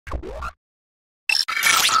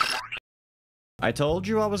I told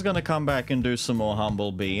you I was going to come back and do some more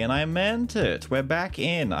Humble Bee, and I meant it. We're back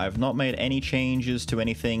in. I've not made any changes to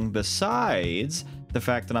anything besides the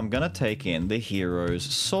fact that I'm going to take in the hero's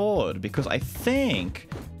sword, because I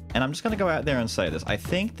think, and I'm just going to go out there and say this, I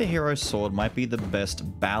think the hero's sword might be the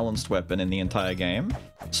best balanced weapon in the entire game,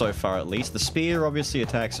 so far at least. The spear obviously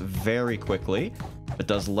attacks very quickly, it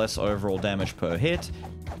does less overall damage per hit,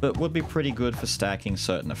 but would be pretty good for stacking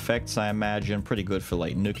certain effects, I imagine. Pretty good for,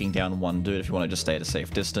 like, nuking down one dude if you want to just stay at a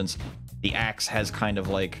safe distance. The axe has kind of,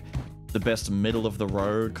 like, the best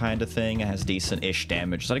middle-of-the-road kind of thing. It has decent-ish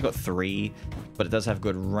damage. It's only got 3, but it does have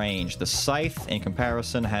good range. The scythe, in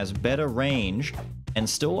comparison, has better range and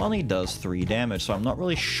still only does 3 damage, so I'm not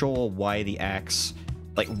really sure why the axe,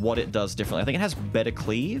 like, what it does differently. I think it has better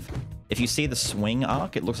cleave. If you see the swing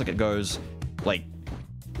arc, it looks like it goes, like,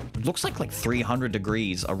 looks like 300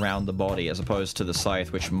 degrees around the body, as opposed to the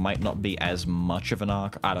scythe, which might not be as much of an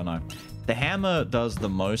arc. I don't know. The hammer does the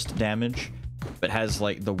most damage, but has,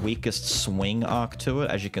 like, the weakest swing arc to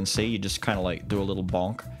it. As you can see, you just kind of, like, do a little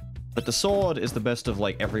bonk. But the sword is the best of,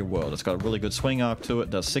 like, every world. It's got a really good swing arc to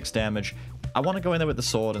it, does 6 damage. I want to go in there with the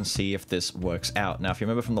sword and see if this works out. Now, if you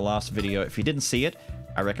remember from the last video, if you didn't see it,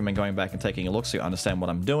 I recommend going back and taking a look so you understand what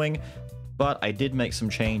I'm doing. But I did make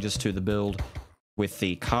some changes to the build with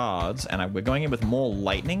the cards, and we're going in with more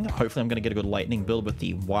lightning. Hopefully I'm going to get a good lightning build with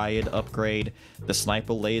the wired upgrade. The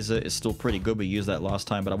sniper laser is still pretty good. We used that last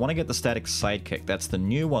time, but I want to get the static sidekick. That's the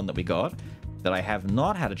new one that we got that I have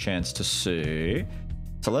not had a chance to see.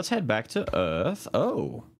 So let's head back to Earth.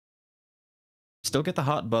 Oh. Still get the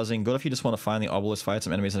heart buzzing. Good if you just want to find the obelisk, fight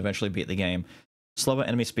some enemies, and eventually beat the game. Slower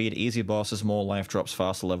enemy speed, easier bosses, more life drops,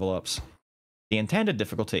 faster level ups. The intended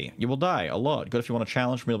difficulty. You will die a lot. Good if you want to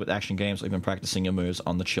challenge me with action games or even practicing your moves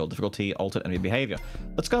on the chill difficulty, altered enemy behavior.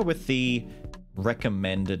 Let's go with the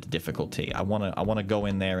recommended difficulty. I wanna go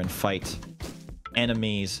in there and fight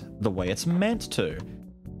enemies the way it's meant to.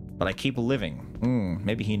 But I keep living.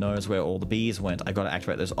 Maybe he knows where all the bees went. I gotta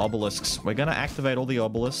activate those obelisks. We're gonna activate all the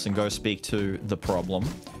obelisks and go speak to the problem.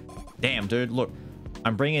 Damn, dude, look.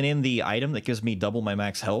 I'm bringing in the item that gives me double my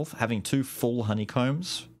max health. Having 2 full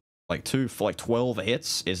honeycombs, like 2 for like 12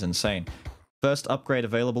 hits, is insane. First upgrade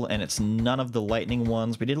available, and it's none of the lightning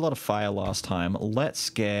ones. We did a lot of fire last time. Let's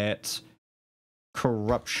get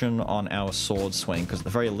corruption on our sword swing, because at the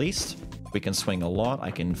very least, we can swing a lot. I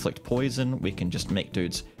can inflict poison. We can just make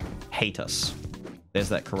dudes hate us. There's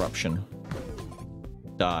that corruption.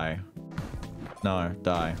 Die. No,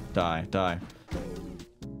 die, die, die.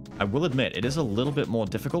 I will admit, it is a little bit more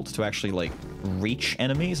difficult to actually, like, reach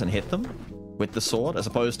enemies and hit them with the sword, as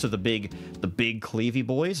opposed to the big cleavy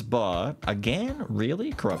boys, but again,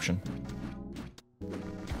 really? Corruption.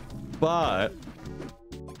 But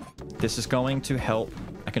this is going to help.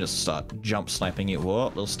 I can just start jump sniping you. Whoa,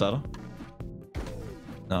 little stutter.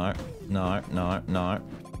 No, no, no, no.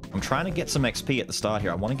 I'm trying to get some XP at the start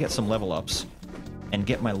here. I want to get some level ups and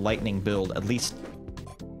get my lightning build at least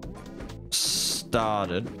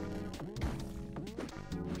started.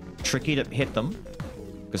 Tricky to hit them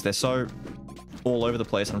because they're so all over the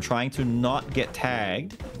place, and I'm trying to not get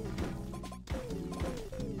tagged.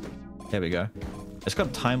 There we go. I just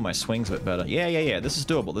got to time my swings a bit better. Yeah. This is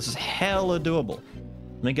doable. This is hella doable.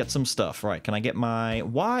 Let me get some stuff. Right, can I get my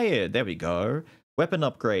wired? There we go. Weapon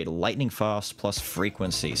upgrade, lightning fast plus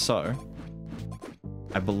frequency. So,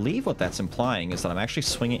 I believe what that's implying is that I'm actually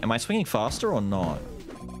swinging. Am I swinging faster or not?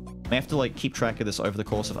 I may have to, like, keep track of this over the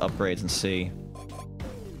course of upgrades and see.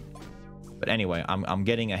 But anyway, I'm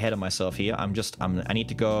getting ahead of myself here. I need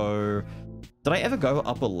to go. Did I ever go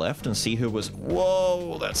upper left and see who was?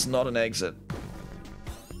 Whoa, that's not an exit.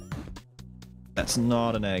 That's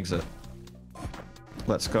not an exit.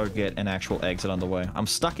 Let's go get an actual exit underway. I'm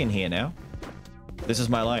stuck in here now. This is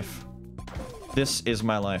my life. This is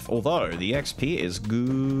my life. Although the XP is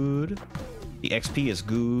good. The XP is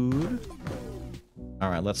good. All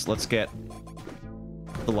right, let's get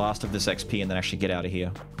the last of this XP and then actually get out of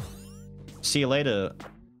here. See you later.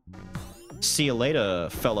 See you later,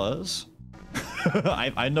 fellas.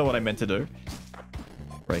 I know what I meant to do.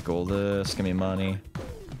 Break all this. Give me money.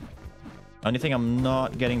 Only thing I'm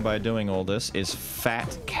not getting by doing all this is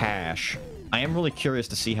fat cash. I am really curious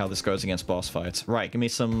to see how this goes against boss fights. Right, give me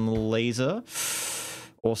some laser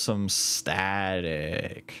or some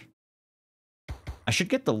static. I should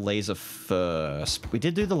get the laser first. We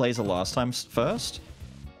did do the laser last time first.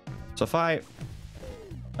 So if I...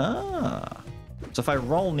 So if I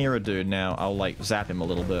roll near a dude now, I'll, like, zap him a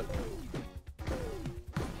little bit.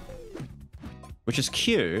 Which is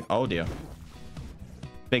cute. Oh, dear.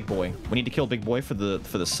 Big boy. We need to kill Big Boy for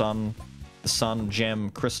the sun the sun gem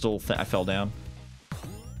crystal thing. I fell down.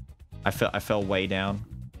 I fell way down.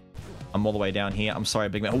 I'm all the way down here. I'm sorry,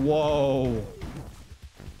 big man. Whoa!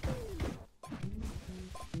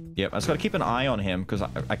 Yep, I just gotta keep an eye on him, because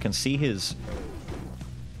I can see his...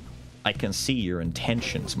 I can see your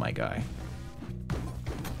intentions, my guy.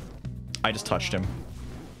 I just touched him.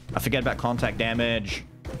 I forget about contact damage.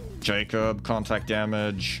 Jacob, contact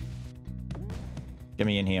damage. Get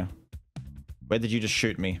me in here. Where did you just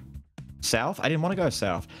shoot me? South? I didn't want to go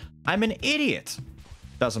south. I'm an idiot!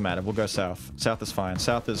 Doesn't matter, we'll go south. South is fine.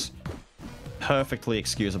 South is perfectly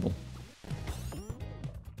excusable.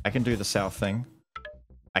 I can do the south thing.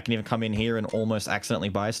 I can even come in here and almost accidentally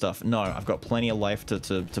buy stuff. No, I've got plenty of life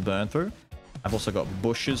to burn through. I've also got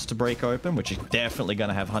bushes to break open, which is definitely going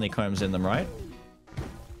to have honeycombs in them, right?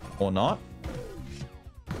 Or not.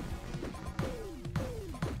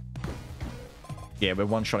 Yeah, we're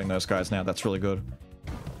one-shotting those guys now. That's really good.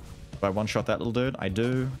 Do I one-shot that little dude? I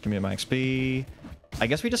do. Give me my XP. I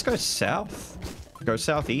guess we just go south. Go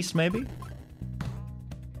southeast, maybe?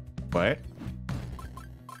 Wait.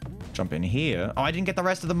 Jump in here. Oh, I didn't get the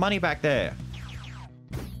rest of the money back there.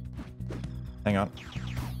 Hang on.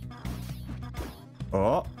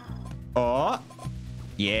 Oh. Oh.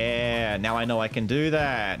 Yeah, now I know I can do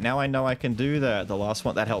that. Now I know I can do that. The last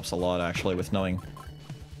one, that helps a lot, actually, with knowing...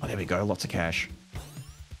 Oh, there we go. Lots of cash.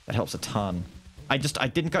 That helps a ton. I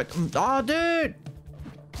didn't go... Oh, dude!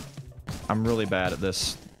 I'm really bad at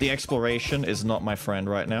this. The exploration is not my friend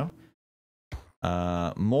right now.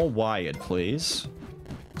 More wired, please.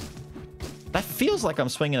 That feels like I'm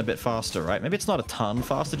swinging a bit faster, right? Maybe it's not a ton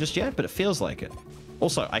faster just yet, but it feels like it.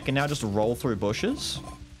 Also, I can now just roll through bushes,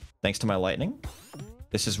 thanks to my lightning.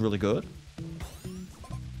 This is really good.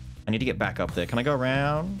 I need to get back up there. Can I go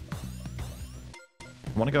around?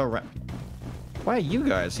 I want to go around. Why are you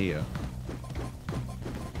guys here?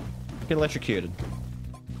 Get electrocuted.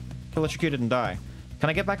 Get electrocuted and die. Can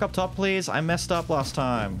I get back up top, please? I messed up last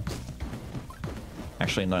time.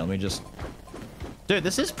 Actually, no, let me just... Dude,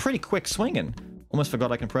 this is pretty quick swinging. Almost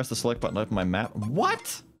forgot I can press the select button to open my map.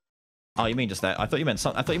 What? Oh, you mean just that? I thought you meant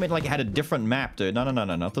something. I thought you meant like it had a different map, dude. No,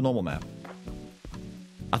 not the normal map.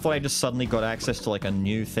 I thought I just suddenly got access to like a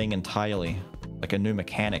new thing entirely. Like a new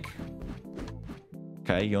mechanic.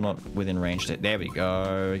 Okay, you're not within range. There we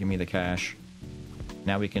go. Give me the cash.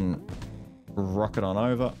 Now we can rocket on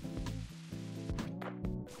over.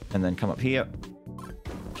 And then come up here.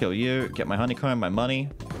 Kill you. Get my honeycomb, my money.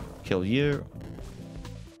 Kill you.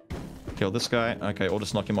 Kill this guy. Okay, or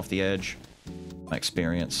just knock him off the edge. My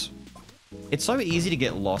experience. It's so easy to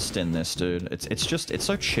get lost in this, dude. It's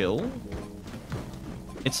so chill.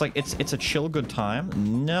 It's like, it's a chill good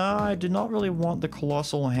time. No, I do not really want the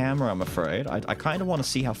colossal hammer, I'm afraid. I kind of want to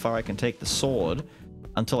see how far I can take the sword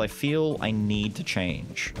until I feel I need to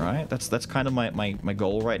change, right? That's kind of my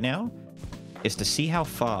goal right now, is to see how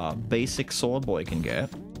far basic sword boy can get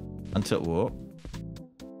until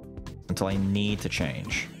I need to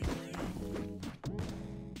change.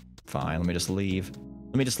 Fine, let me just leave.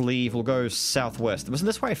 Let me just leave. We'll go southwest. Wasn't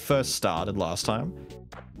this where I first started last time?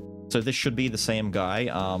 So this should be the same guy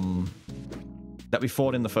that we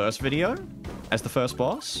fought in the first video as the first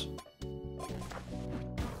boss.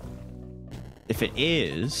 If it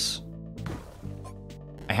is,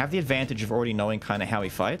 I have the advantage of already knowing kind of how he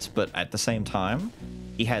fights, but at the same time,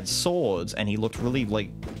 he had swords and he looked really like...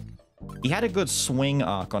 He had a good swing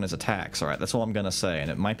arc on his attacks, alright? That's all I'm gonna say,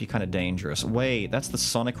 and it might be kind of dangerous. Wait, that's the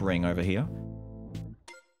Sonic ring over here.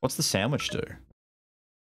 What's the sandwich do?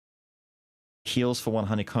 Heals for 1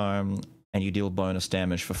 honeycomb, and you deal bonus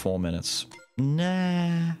damage for 4 minutes.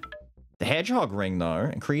 Nah. The hedgehog ring, though,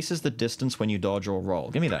 increases the distance when you dodge or roll.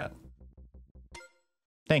 Give me that.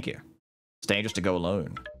 Thank you. It's dangerous to go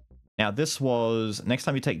alone. Now, this was... Next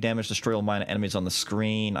time you take damage, destroy all minor enemies on the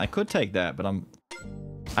screen. I could take that, but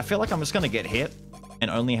I feel like I'm just gonna get hit and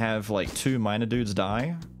only have, like, 2 minor dudes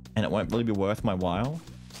die, and it won't really be worth my while.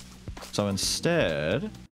 So instead...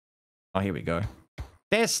 Oh, here we go.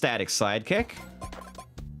 There's static sidekick.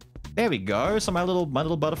 There we go. So my little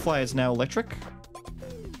butterfly is now electric.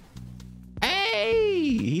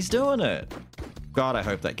 Hey! He's doing it. God, I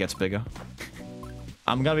hope that gets bigger.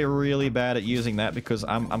 I'm gonna be really bad at using that because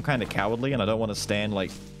I'm kind of cowardly and I don't want to stand,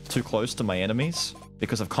 like, too close to my enemies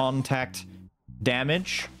because of contact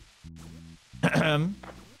damage. Which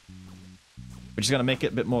is gonna make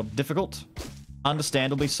it a bit more difficult.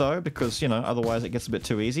 Understandably so, because, you know, otherwise it gets a bit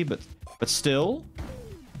too easy, but still.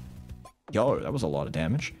 Yo, that was a lot of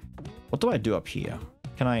damage. What do I do up here?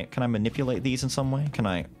 Can I manipulate these in some way? Can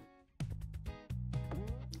I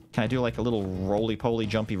do like a little roly-poly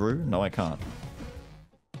jumpy-roo? No, I can't.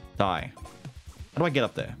 Die. How do I get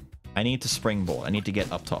up there? I need to springboard. I need to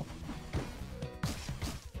get up top.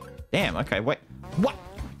 Damn, okay, wait. What?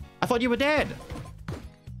 I thought you were dead!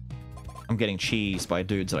 I'm getting cheesed by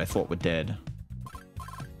dudes that I thought were dead.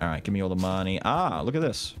 Alright, give me all the money. Ah, look at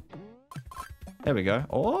this. There we go.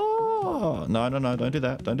 Oh! No, no, no, don't do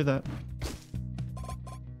that. Don't do that.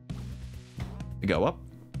 We go up.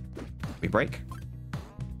 We break.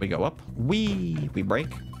 We go up. We break.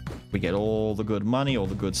 We get all the good money, all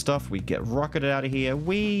the good stuff. We get rocketed out of here.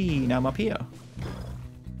 Now I'm up here.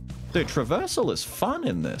 Dude, traversal is fun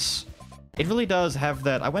in this. It really does have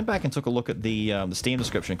that. I went back and took a look at the Steam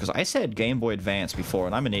description because I said Game Boy Advance before,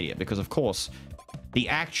 and I'm an idiot because, of course, the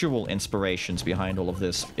actual inspirations behind all of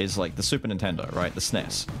this is like the Super Nintendo, right? The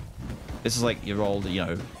SNES. This is like your old, you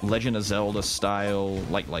know, Legend of Zelda style,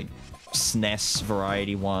 like SNES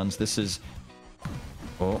variety ones. This is...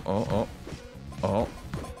 Oh.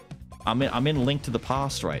 I'm in Link to the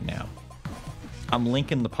Past right now. I'm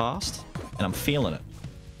linking the past, and I'm feeling it.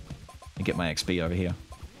 Let me get my XP over here.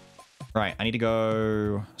 Right, I need to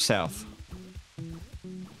go south.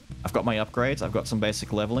 I've got my upgrades. I've got some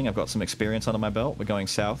basic leveling. I've got some experience under my belt. We're going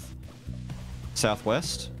south.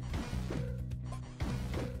 Southwest.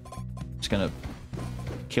 Just gonna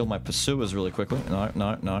kill my pursuers really quickly.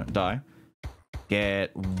 No. Die.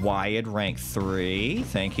 Get wired rank 3.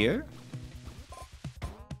 Thank you.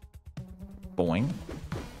 Boing.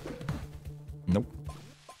 Nope.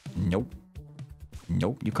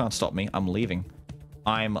 You can't stop me. I'm leaving.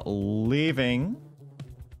 I'm leaving.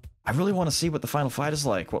 I really want to see what the final fight is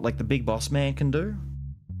like. What, like, the big boss man can do?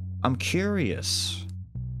 I'm curious.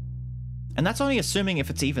 And that's only assuming if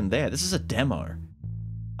it's even there. This is a demo.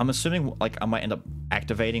 I'm assuming, like, I might end up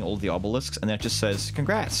activating all the obelisks, and then it just says,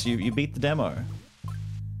 congrats, you beat the demo.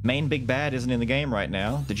 Main big bad isn't in the game right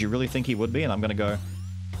now. Did you really think he would be? And I'm gonna go,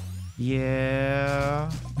 yeah.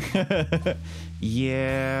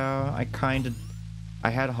 Yeah, I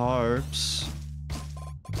had hopes.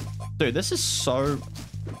 Dude, this is so...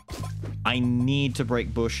 I need to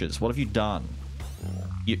break bushes. What have you done?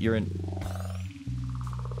 You're in...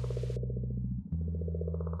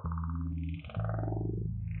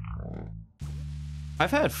 I've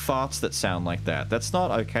had farts that sound like that. That's not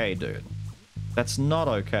okay, dude. That's not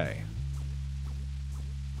okay.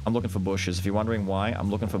 I'm looking for bushes. If you're wondering why, I'm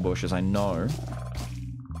looking for bushes. I know.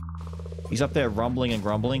 He's up there rumbling and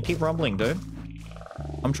grumbling. Keep rumbling, dude.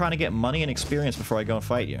 I'm trying to get money and experience before I go and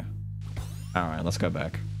fight you. Alright, let's go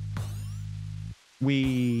back.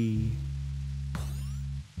 Wait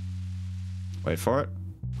for it.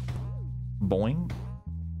 Boing.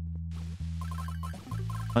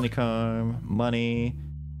 Honeycomb. Money.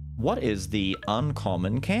 What is the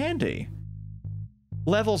uncommon candy?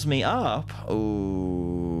 Levels me up.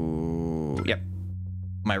 Ooh. Yep.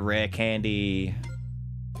 My rare candy.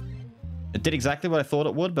 It did exactly what I thought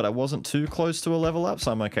it would, but I wasn't too close to a level up,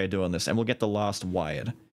 so I'm okay doing this. And we'll get the last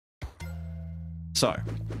wired. So.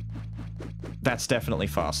 That's definitely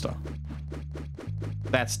faster.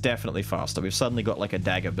 That's definitely faster. We've suddenly got like a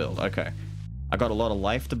dagger build. Okay. I got a lot of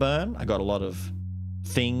life to burn. I got a lot of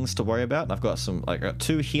things to worry about. And I've got some, like,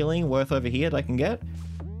 2 healing worth over here that I can get.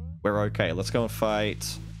 We're okay. Let's go and fight...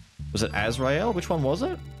 Was it Azrael? Which one was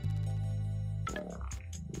it?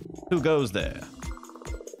 Who goes there?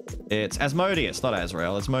 It's Asmodeus, not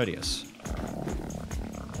Azrael. It's Asmodeus.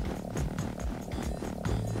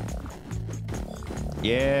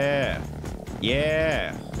 Yeah.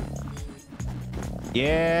 Yeah.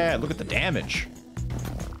 Yeah. Look at the damage.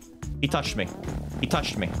 He touched me. He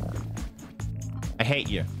touched me. I hate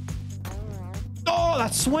you. Oh,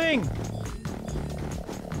 that swing!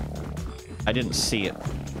 I didn't see it.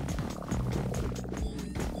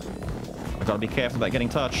 I gotta be careful about getting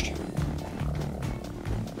touched.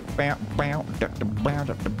 I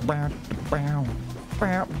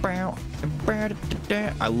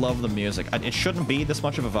love the music. It shouldn't be this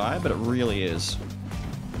much of a vibe, but it really is.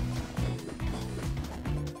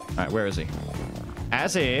 Alright, where is he?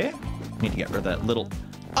 Azir! Need to get rid of that little...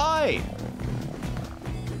 Eye!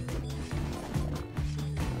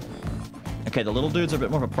 Okay, the little dudes are a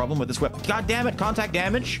bit more of a problem with this weapon. God damn it, contact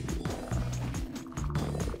damage!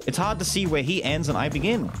 It's hard to see where he ends and I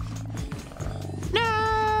begin.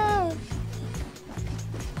 No!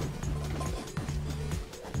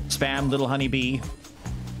 Spam, little honeybee.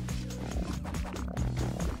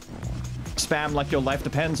 Spam like your life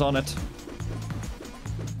depends on it.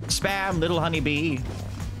 Spam, little honeybee.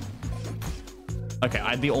 Okay,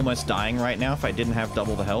 I'd be almost dying right now if I didn't have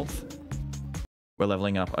double the health. We're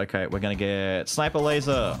leveling up. Okay, we're gonna get sniper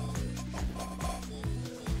laser.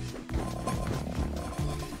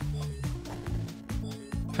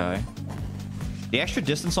 Okay. The extra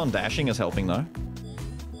distance on dashing is helping though.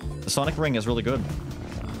 The Sonic Ring is really good.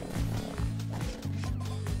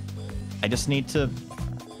 I just need to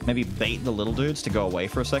maybe bait the little dudes to go away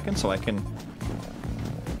for a second so I can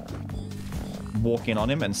walk in on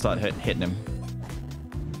him and start hitting him.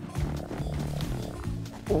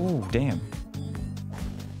 Oh, damn.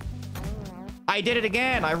 I did it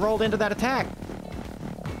again! I rolled into that attack!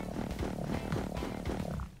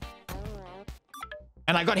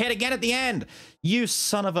 And I got hit again at the end! You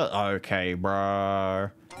son of a... Okay, bro.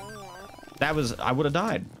 That was... I would have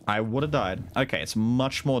died. I would have died. Okay, it's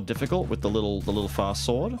much more difficult with the little fast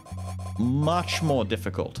sword. Much more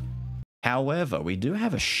difficult. However, we do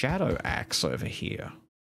have a shadow axe over here.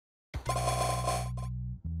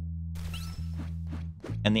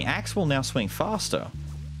 And the axe will now swing faster.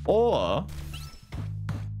 Or...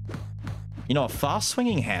 You know, a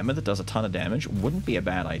fast-swinging hammer that does a ton of damage wouldn't be a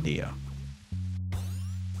bad idea.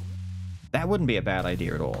 That wouldn't be a bad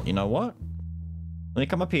idea at all. You know what? Let me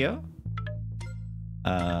come up here.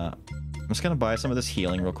 I'm just going to buy some of this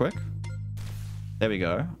healing real quick. There we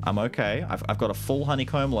go. I'm okay. I've got a full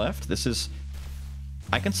honeycomb left. This is...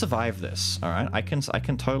 I can survive this, all right? I can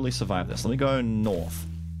totally survive this. Let me go north.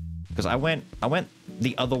 Because I went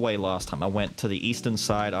the other way last time. I went to the eastern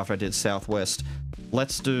side after I did southwest.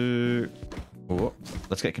 Let's do... Ooh,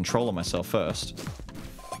 let's get control of myself first.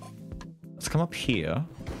 Let's come up here.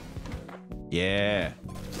 Yeah.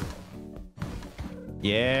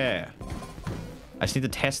 Yeah. I just need to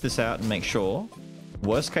test this out and make sure.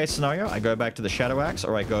 Worst case scenario, I go back to the Shadow Axe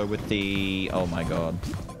or I go with the... Oh my god.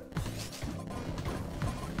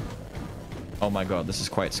 Oh my god, this is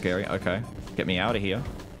quite scary. Okay. Get me out of here.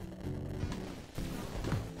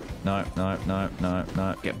 No, no, no, no,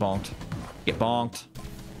 no. Get bonked. Get bonked.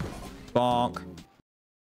 Bonk.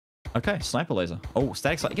 Okay, sniper laser. Oh,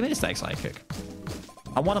 static slide. Give me the static slide kick.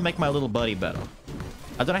 I want to make my little buddy better.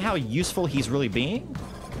 I don't know how useful he's really being,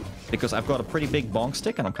 because I've got a pretty big bonk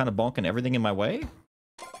stick and I'm kind of bonking everything in my way.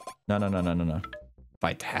 No, no, no, no, no, no.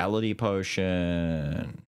 Vitality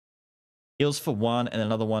potion. Heals for 1 and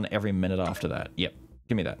another one every minute after that. Yep,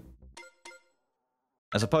 give me that.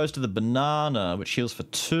 As opposed to the banana, which heals for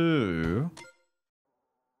 2.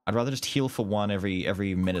 I'd rather just heal for 1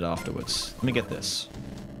 every minute afterwards. Let me get this.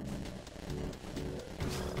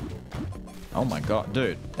 Oh my god,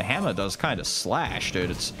 dude. The hammer does kind of slash,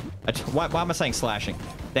 dude. Why am I saying slashing?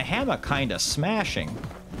 The hammer kind of smashing.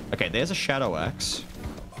 Okay, there's a Shadow Axe.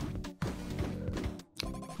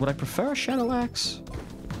 Would I prefer a Shadow Axe?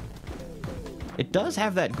 It does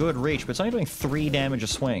have that good reach, but it's only doing 3 damage a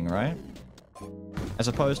swing, right? As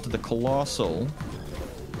opposed to the Colossal,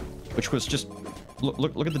 which was just...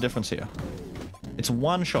 Look at the difference here. It's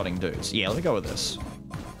one-shotting dudes. Yeah, let me go with this.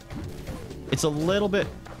 It's a little bit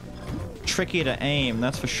trickier to aim,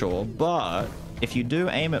 that's for sure, but if you do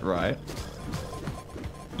aim it right,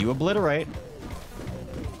 you obliterate.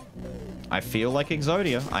 I feel like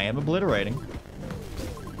Exodia. I am obliterating.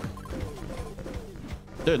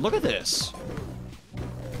 Dude, look at this.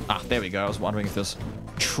 Ah, there we go. I was wondering if there's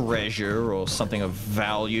treasure or something of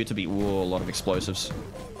value to be... Ooh, a lot of explosives.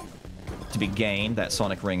 To be gained. That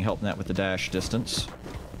Sonic Ring helping out with the dash distance.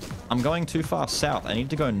 I'm going too far south. I need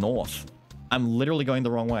to go north. I'm literally going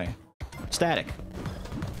the wrong way. Static.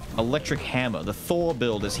 Electric Hammer. The Thor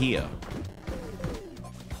build is here.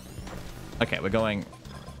 Okay, we're going...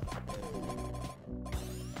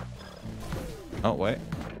 Oh, wait.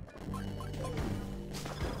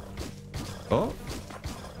 Oh.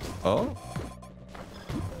 Oh.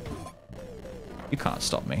 You can't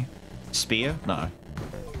stop me. Spear? No.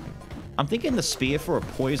 I'm thinking the spear for a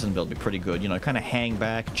poison build would be pretty good. You know, kind of hang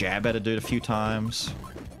back, jab at a dude a few times.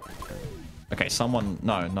 Okay, someone...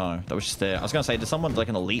 No, no. That was just there. I was going to say, did someone, like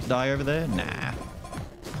an elite die over there? Nah.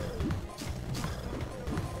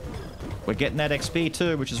 We're getting that XP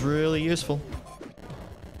too, which is really useful.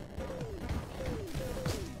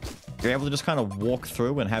 You're able to just kind of walk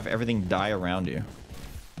through and have everything die around you.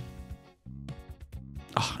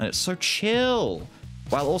 Oh, and it's so chill,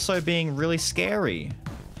 while also being really scary.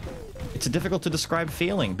 It's a difficult to describe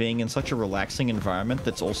feeling, being in such a relaxing environment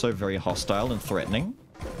that's also very hostile and threatening.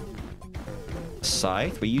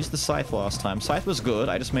 Scythe. We used the Scythe last time. Scythe was good.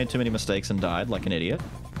 I just made too many mistakes and died like an idiot.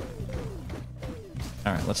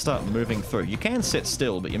 Alright, let's start moving through. You can sit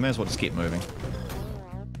still, but you may as well just keep moving.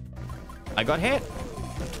 I got hit!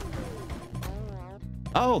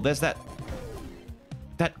 Oh, there's that...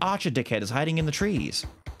 That archer dickhead is hiding in the trees.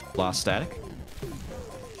 Blast static.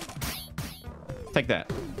 Take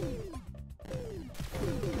that.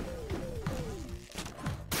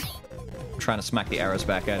 I'm trying to smack the arrows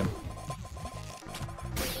back at him.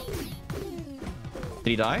 Did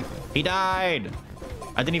he die? He died!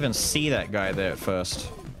 I didn't even see that guy there at first.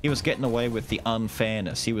 He was getting away with the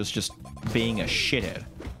unfairness. He was just being a shithead.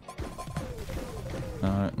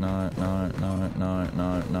 No, no, no, no, no,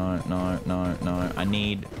 no, no, no, no, no. I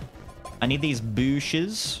need these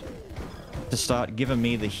bushes to start giving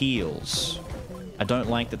me the heals. I don't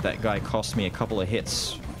like that guy cost me a couple of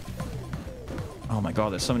hits. Oh my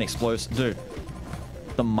god, there's so many explosives. Dude,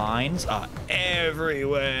 the mines are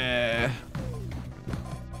everywhere.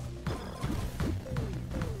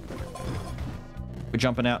 We're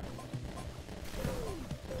jumping out.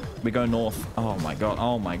 We go north. Oh my god,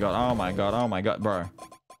 oh my god, oh my god, oh my god, bro.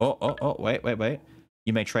 Oh, wait.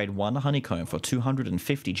 You may trade 1 honeycomb for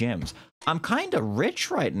 250 gems. I'm kind of rich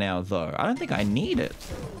right now, though. I don't think I need it.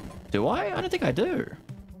 Do I? I don't think I do.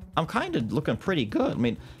 I'm kind of looking pretty good. I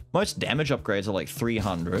mean, most damage upgrades are like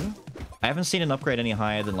 300. I haven't seen an upgrade any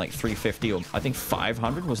higher than like 350, or I think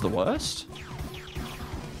 500 was the worst.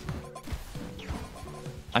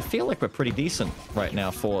 I feel like we're pretty decent right now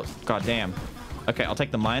for... Goddamn. Okay, I'll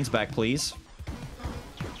take the mines back, please.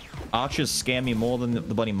 Archers scare me more than the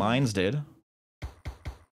bloody mines did.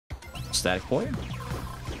 Static boy.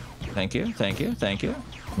 Thank you, thank you, thank you.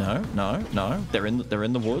 No, no, no. They're in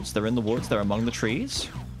the woods. They're in the woods. They're among the trees.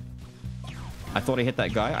 I thought I hit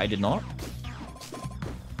that guy. I did not.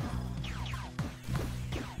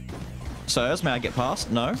 Sirs, may I get past?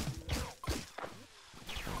 No.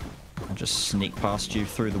 I'll just sneak past you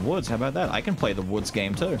through the woods. How about that? I can play the woods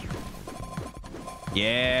game too.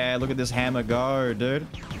 Yeah, look at this hammer go, dude.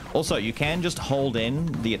 Also, you can just hold in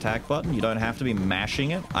the attack button. You don't have to be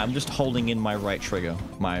mashing it. I'm just holding in my right trigger.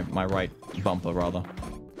 My right bumper, rather.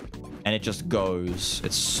 And it just goes.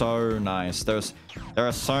 It's so nice. There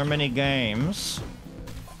are so many games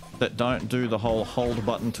that don't do the whole hold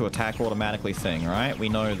button to attack automatically thing, right? We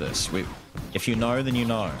know this. If you know, then you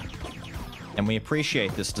know. And we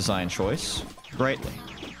appreciate this design choice greatly.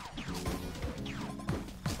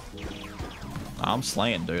 I'm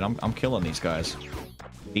slaying, dude. I'm killing these guys.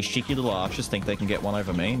 These cheeky little archers think they can get one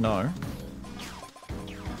over me. No.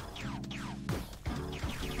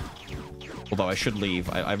 Although I should leave.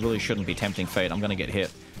 I really shouldn't be tempting fate. I'm gonna get hit.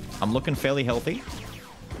 I'm looking fairly healthy.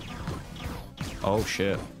 Oh,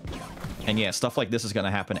 shit. And yeah, stuff like this is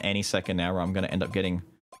gonna happen any second now where I'm gonna end up getting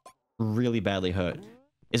really badly hurt.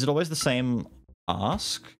 Is it always the same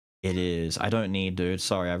ask? It is. I don't need, dude.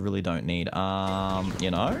 Sorry, I really don't need.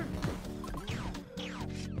 You know?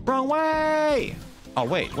 Wrong way! Oh,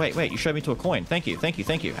 wait. You showed me to a coin. Thank you.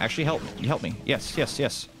 Actually, help me. You help me. Yes.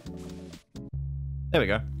 There we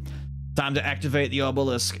go. Time to activate the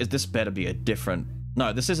obelisk. This better be a different...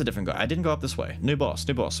 No, this is a different guy. I didn't go up this way. New boss.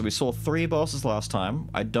 So we saw 3 bosses last time.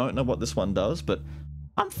 I don't know what this one does, but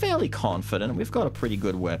I'm fairly confident. We've got a pretty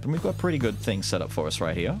good weapon. We've got pretty good things set up for us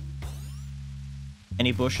right here.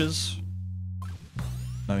 Any bushes?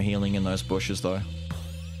 No healing in those bushes, though.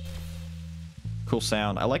 Cool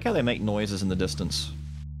sound. I like how they make noises in the distance.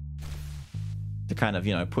 To kind of,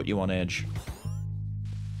 you know, put you on edge.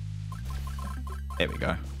 There we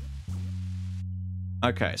go.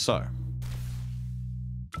 Okay, so.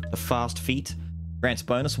 The fast feet grants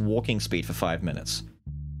bonus walking speed for 5 minutes.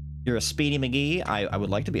 You're a Speedy McGee. I would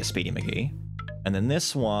like to be a Speedy McGee. And then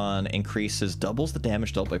this one doubles the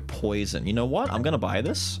damage dealt by poison. You know what? I'm gonna buy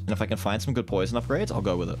this. And if I can find some good poison upgrades, I'll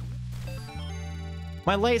go with it.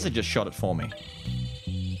 My laser just shot it for me.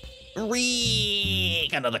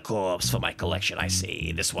 Reek! Another corpse for my collection, I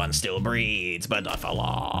see. This one still breeds, but not for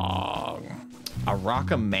long.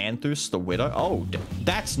 Araka Manthus, the Widow? Oh,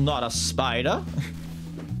 that's not a spider.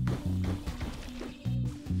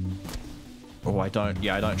 Oh, I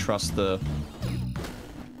don't trust the...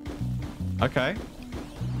 Okay.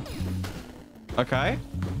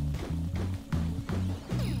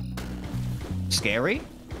 Scary?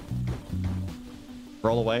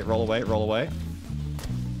 Roll away.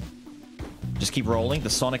 Just keep rolling. The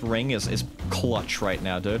sonic ring is clutch right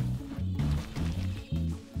now, dude.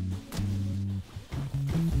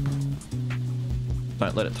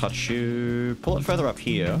 Don't let it touch you. Pull it further up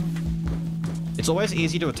here. It's always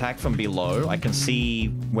easy to attack from below. I can see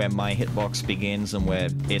where my hitbox begins and where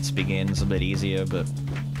its begins a bit easier, but...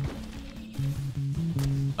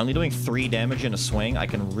 Only doing 3 damage in a swing, I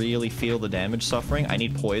can really feel the damage suffering. I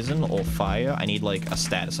need poison or fire. I need, like, a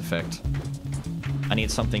status effect. I need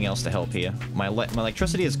something else to help here. My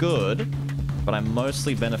electricity is good, but I'm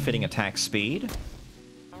mostly benefiting attack speed.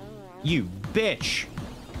 You bitch!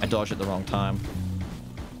 I dodged at the wrong time.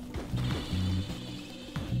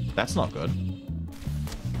 That's not good.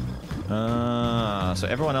 So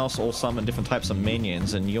everyone else all summon different types of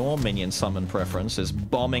minions, and your minion summon preference is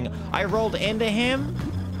bombing. I rolled into him?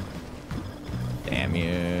 Damn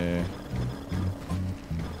you.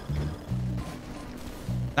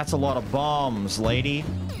 That's a lot of bombs, lady.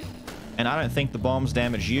 And I don't think the bombs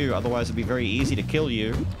damage you, otherwise it'd be very easy to kill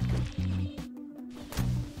you.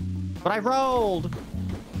 But I rolled!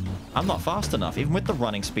 I'm not fast enough, even with the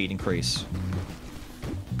running speed increase.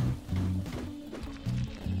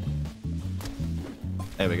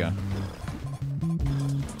 There we go.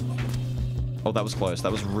 Oh, that was close.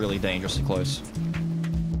 That was really dangerously close.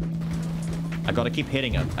 I gotta keep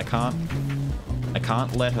hitting her. I can't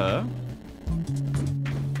let her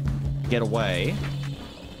get away.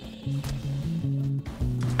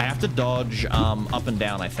 I have to dodge up and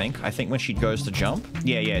down, I think. I think when she goes to jump.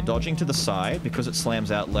 Yeah, dodging to the side, because it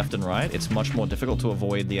slams out left and right, it's much more difficult to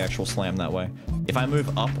avoid the actual slam that way. If I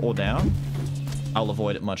move up or down, I'll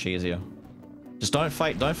avoid it much easier. Just don't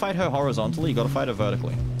fight her horizontally, you gotta fight her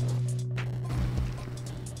vertically.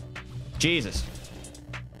 Jesus.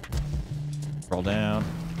 Roll down.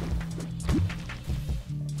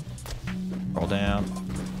 Roll down.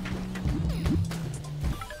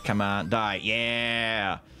 Come on, die.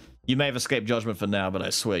 Yeah! You may have escaped judgment for now, but I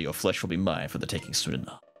swear your flesh will be mine for the taking soon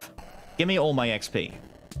enough. Give me all my XP.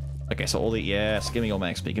 Okay, so all the... Yes, give me all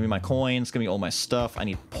my XP. Give me my coins. Give me all my stuff. I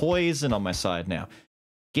need poison on my side now.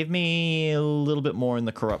 Give me a little bit more in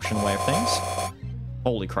the corruption way of things.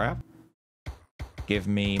 Holy crap. Give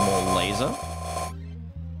me more laser.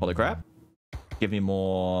 Holy crap. Give me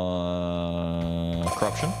more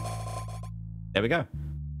corruption. There we go.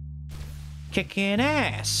 Kicking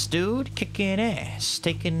ass, dude. Kicking ass.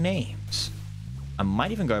 Taking names. I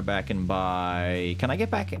might even go back and buy... Can I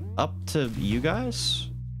get back up to you guys?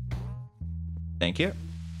 Thank you.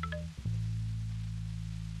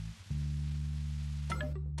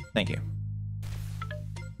 Thank you.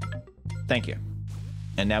 Thank you.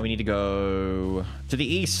 And now we need to go to the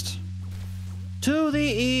east. To the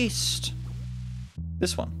east.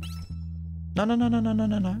 This one. No.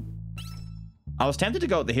 I was tempted to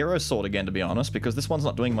go with the hero sword again, to be honest, because this one's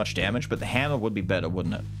not doing much damage, but the hammer would be better,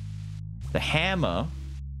 wouldn't it? The hammer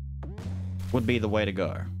would be the way to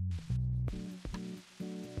go.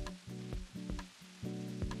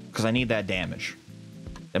 Because I need that damage.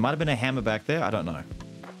 There might have been a hammer back there. I don't know.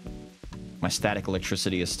 My static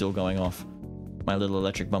electricity is still going off. My little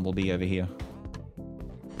electric bumblebee over here.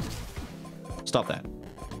 Stop that.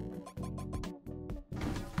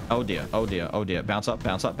 Oh dear, oh dear, oh dear. Bounce up,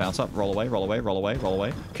 bounce up, bounce up. Roll away, roll away, roll away, roll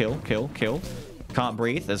away. Kill, kill, kill. Can't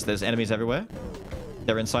breathe. There's enemies everywhere.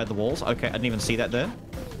 They're inside the walls. Okay, I didn't even see that there.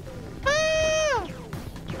 Ah!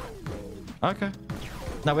 Okay.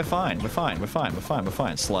 No, we're fine. We're fine. We're fine. We're fine. We're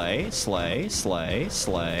fine. Slay, slay, slay,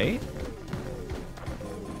 slay.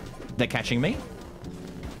 They're catching me.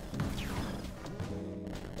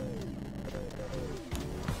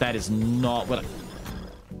 That is not what I...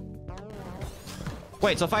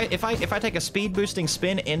 Wait, so if I take a speed boosting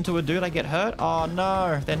spin into a dude, I get hurt? Oh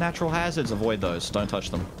no, they're natural hazards. Avoid those. Don't touch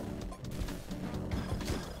them.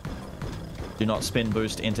 Do not spin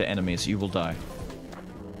boost into enemies. You will die.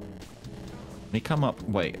 Let me come up.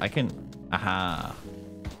 Wait, I can... Aha.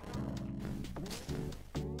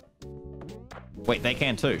 Wait, they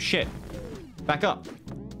can too. Shit. Back up.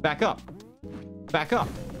 Back up. Back up.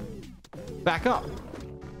 Back up.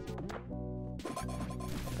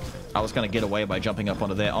 I was going to get away by jumping up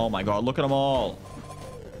onto there. Oh my god, look at them all.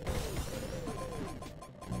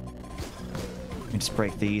 Let me just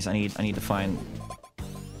break these. I need to find...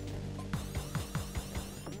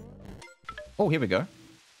 Oh, here we go.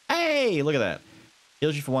 Hey, look at that.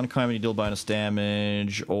 Heals you for 1 comb and you deal bonus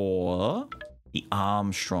damage. Or the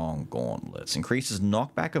Armstrong Gauntlets. Increases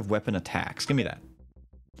knockback of weapon attacks. Give me that.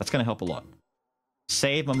 That's going to help a lot.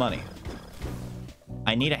 Save my money.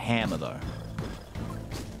 I need a hammer, though.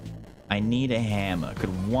 I need a hammer.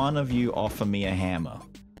 Could one of you offer me a hammer?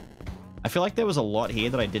 I feel like there was a lot here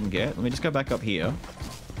that I didn't get. Let me just go back up here.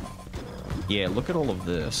 Yeah, look at all of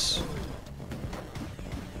this.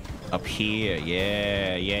 Up here.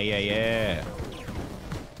 Yeah, yeah, yeah, yeah.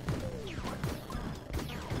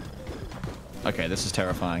 Okay, this is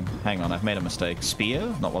terrifying. Hang on, I've made a mistake.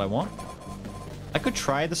 Spear? Not what I want. I could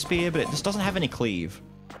try the spear, but it just doesn't have any cleave.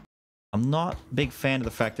 I'm not a big fan of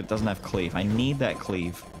the fact that it doesn't have cleave. I need that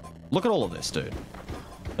cleave. Look at all of this, dude.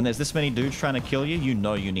 When there's this many dudes trying to kill you, you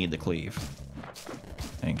know you need the cleave.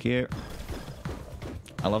 Thank you.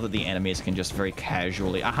 I love that the enemies can just very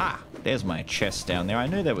casually... Aha! There's my chest down there. I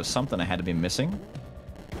knew there was something I had to be missing.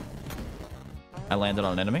 I landed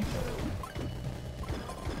on an enemy.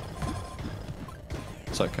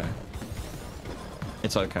 It's okay.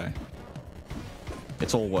 It's okay.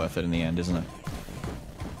 It's all worth it in the end, isn't it?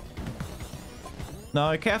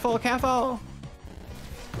 No, careful, careful!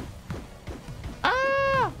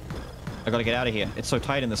 I gotta get out of here. It's so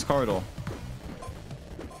tight in this corridor.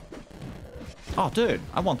 Oh, dude,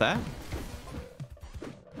 I want that.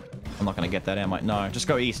 I'm not gonna get that, am I? No, just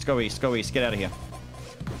go east, go east, go east. Get out of here.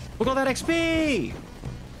 Look at all that XP!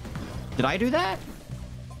 Did I do that?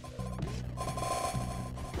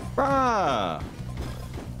 Bruh!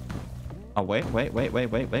 Oh, wait.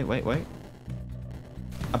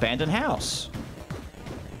 Abandoned house.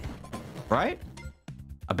 Right?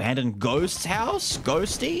 Abandoned ghost's house?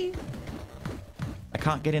 Ghosty? I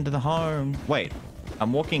can't get into the home. Wait,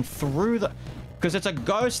 I'm walking through the... Because it's a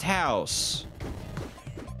ghost house.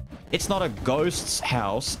 It's not a ghost's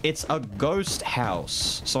house. It's a ghost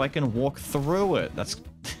house. So I can walk through it. That's...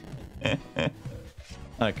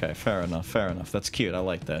 Okay, fair enough. Fair enough. That's cute. I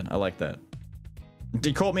like that. I like that.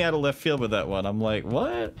 You caught me out of left field with that one. I'm like,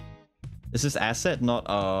 what? Is this asset not...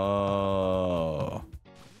 Oh...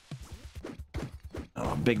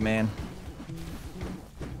 Oh, big man.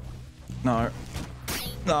 No.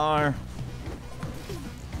 No.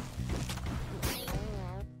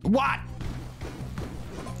 What?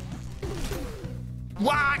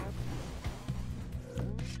 What?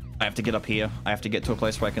 I have to get up here. I have to get to a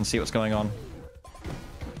place where I can see what's going on.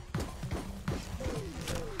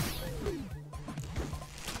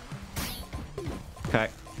 Okay.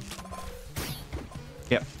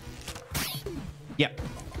 Yep. Yep.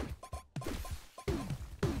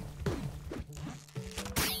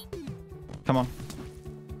 Come on.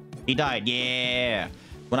 He died. Yeah.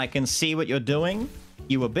 When I can see what you're doing,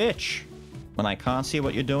 you a bitch. When I can't see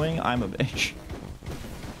what you're doing, I'm a bitch.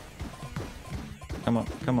 Come on,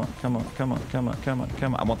 come on, come on, come on, come on, come on,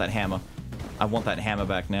 come on. I want that hammer. I want that hammer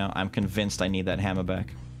back now. I'm convinced I need that hammer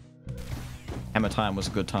back. Hammer time was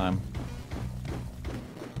a good time.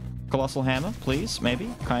 Colossal hammer, please, maybe,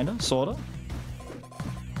 kinda, sorta.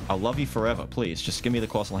 I'll love you forever, please. Just give me the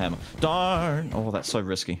colossal hammer. Darn! Oh, that's so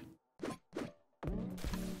risky.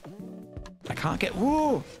 I can't get...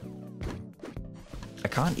 Woo! I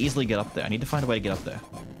can't easily get up there. I need to find a way to get up there.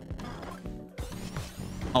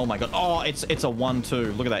 Oh my god. Oh, it's a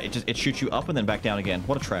 1-2. Look at that. It shoots you up and then back down again.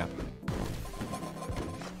 What a trap.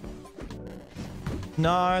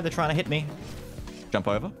 No, they're trying to hit me. Jump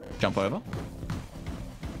over. Jump over.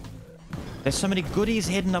 There's so many goodies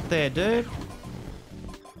hidden up there, dude.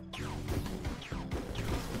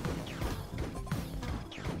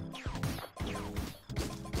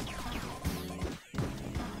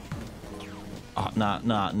 Oh,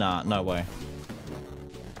 nah, no way.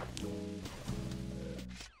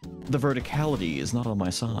 The verticality is not on my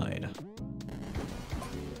side.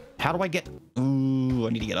 How do I get... Ooh, I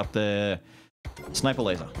need to get up there. Sniper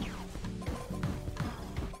laser.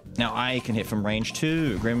 Now I can hit from range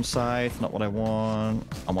too. Grim Scythe, not what I want.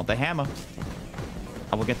 I want the hammer.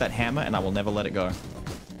 I will get that hammer and I will never let it go.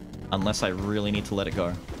 Unless I really need to let it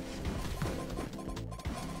go.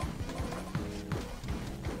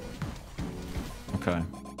 Okay.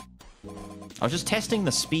 I was just testing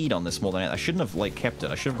the speed on this more than anything. I shouldn't have, like, kept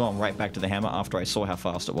it. I should have gone right back to the hammer after I saw how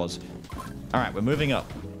fast it was. Alright, we're moving up.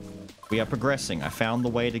 We are progressing. I found the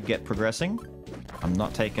way to get progressing. I'm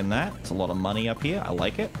not taking that. It's a lot of money up here. I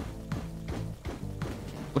like it.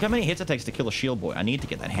 Look how many hits it takes to kill a shield boy. I need to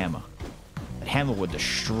get that hammer. That hammer would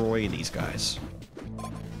destroy these guys.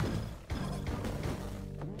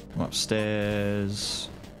 Come upstairs.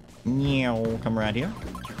 Meow. Come around here.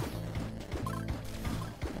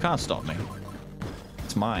 Can't stop me.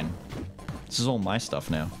 It's mine. This is all my stuff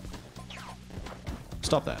now.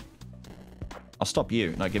 Stop that. I'll stop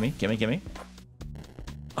you. No, gimme, gimme, gimme.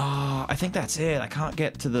 Ah, I think that's it. I can't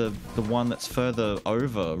get to the one that's further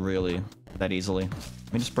over, really, that easily.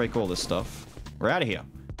 Let me just break all this stuff. We're out of here.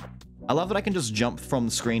 I love that I can just jump from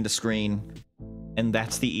screen to screen, and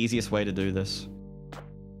that's the easiest way to do this.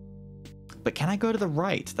 But can I go to the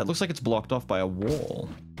right? That looks like it's blocked off by a wall.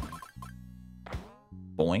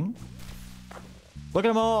 Boing. Look at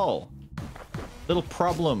them all! Little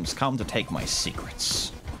problems come to take my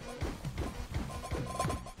secrets.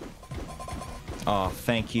 Oh,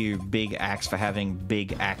 thank you, Big Axe, for having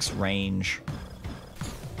big axe range.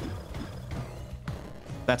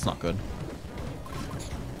 That's not good.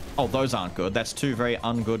 Oh, those aren't good. That's two very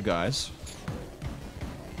ungood guys.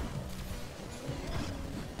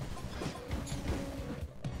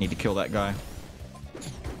 Need to kill that guy.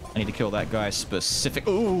 I need to kill that guy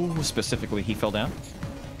specifically. He fell down.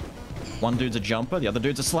 One dude's a jumper, the other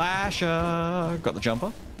dude's a slasher. Got the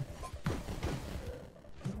jumper.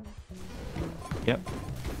 Yep.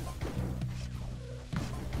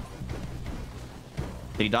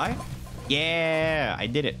 Did he die? Yeah, I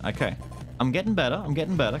did it. Okay. I'm getting better. I'm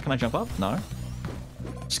getting better. Can I jump up? No.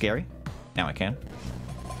 Scary. Now I can.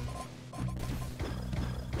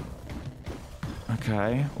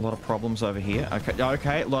 Okay, a lot of problems over here. Okay,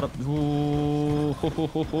 okay, a lot of... Ooh,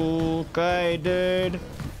 okay, dude.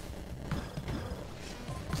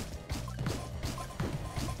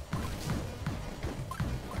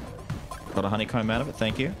 Got a honeycomb out of it,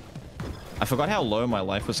 thank you. I forgot how low my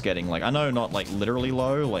life was getting. Like, I know not, like, literally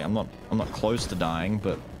low. Like, I'm not close to dying,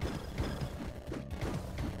 but...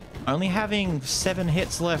 Only having 7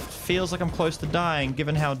 hits left feels like I'm close to dying,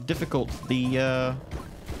 given how difficult the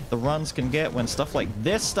runs can get when stuff like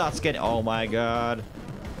this starts getting... Oh my god.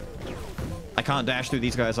 I can't dash through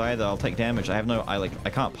these guys either. I'll take damage. I have no... I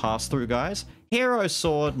can't pass through guys. Hero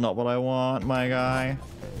sword, not what I want, my guy.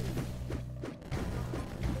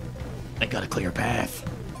 I got a clear path.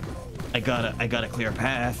 I got a clear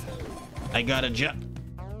path. I gotta jump.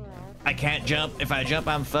 I can't jump. If I jump,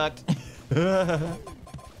 I'm fucked.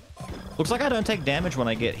 Looks like I don't take damage when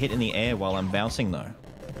I get hit in the air while I'm bouncing though.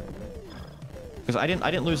 Because I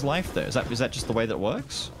didn't lose life there. Is that just the way that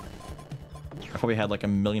works? I probably had like a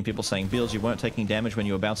million people saying, Beelz, you weren't taking damage when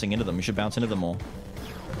you were bouncing into them. You should bounce into them more.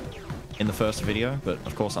 In the first video, but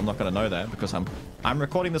of course I'm not going to know that because I'm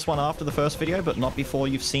recording this one after the first video, but not before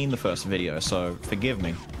you've seen the first video, so forgive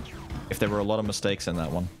me if there were a lot of mistakes in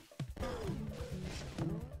that one.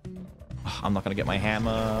 I'm not going to get my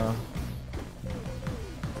hammer.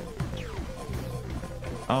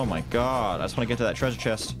 Oh my god, I just want to get to that treasure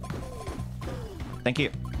chest. Thank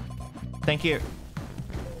you. Thank you.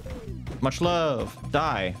 Much love.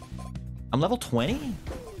 Die. I'm level 20?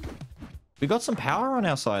 We got some power on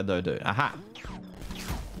our side though, dude. Aha.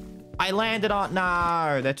 I landed on...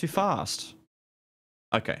 No, they're too fast.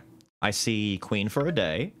 Okay. I see Queen for a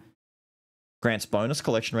Day. Grants bonus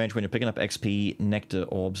collection range when you're picking up XP, nectar,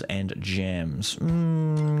 orbs, and gems. I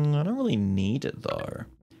don't really need it though.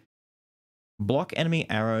 Block enemy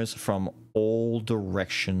arrows from all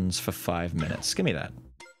directions for 5 minutes. Give me that.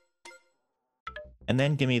 And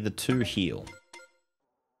then give me the 2 heal.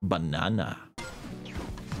 Banana.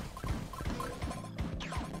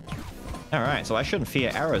 Alright, so I shouldn't fear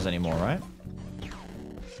arrows anymore, right?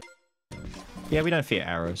 Yeah, we don't fear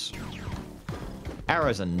arrows.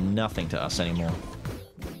 Arrows are nothing to us anymore.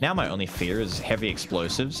 Now my only fear is heavy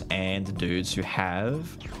explosives and dudes who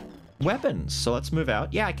have weapons. So let's move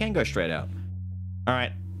out. Yeah, I can go straight out.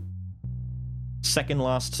 Alright. Second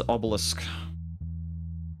last obelisk.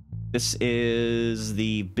 This is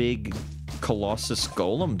the big Colossus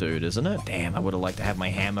Golem dude, isn't it? Damn, I would have liked to have my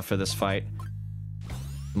hammer for this fight.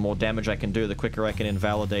 The more damage I can do, the quicker I can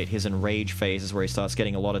invalidate his enrage phases where he starts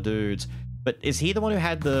getting a lot of dudes. But is he the one who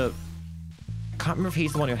had the... I can't remember if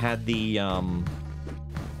he's the one who had the,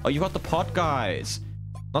 Oh, you got the pot guys.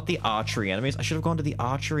 Not the archery enemies. I should have gone to the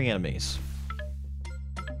archery enemies.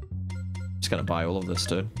 Just gonna buy all of this,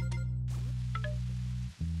 dude.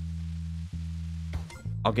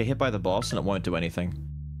 I'll get hit by the boss and it won't do anything.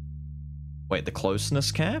 Wait, the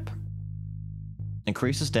closeness cap?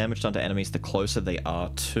 Increases damage done to enemies the closer they are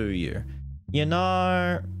to you. You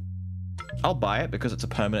know... I'll buy it because it's a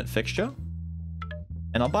permanent fixture.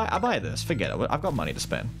 And I'll buy this. Forget it. I've got money to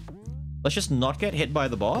spend. Let's just not get hit by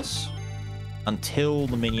the boss until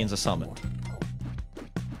the minions are summoned.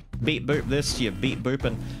 Beat boop this, you beat boop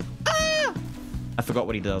and... Ah! I forgot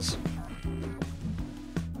what he does.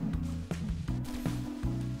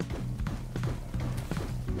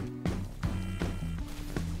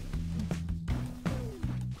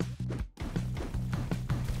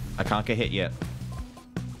 I can't get hit yet.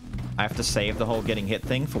 I have to save the whole getting hit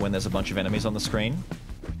thing for when there's a bunch of enemies on the screen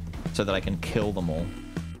so that I can kill them all.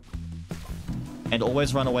 And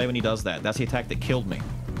always run away when he does that. That's the attack that killed me.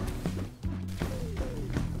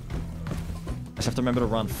 I just have to remember to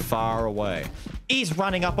run far away. He's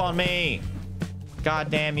running up on me!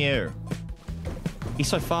 God damn you. He's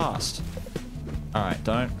so fast. Alright,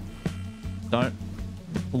 don't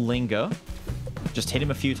linger. Just hit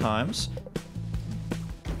him a few times.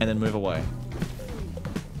 And then move away.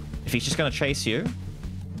 If he's just gonna chase you,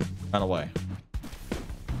 run away.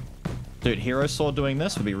 Dude, Hero Sword doing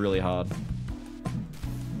this would be really hard.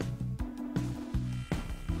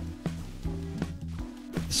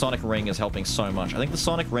 The Sonic Ring is helping so much. I think the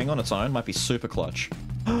Sonic Ring on its own might be super clutch.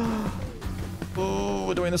 Oh,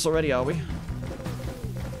 we're doing this already, are we?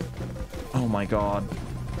 Oh my god.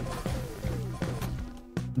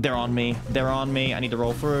 They're on me. They're on me. I need to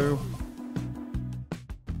roll through.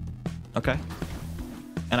 Okay.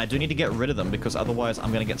 And I do need to get rid of them because otherwise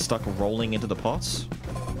I'm going to get stuck rolling into the pots.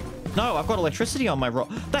 No, I've got electricity on my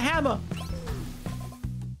The hammer!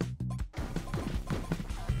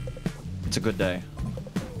 It's a good day.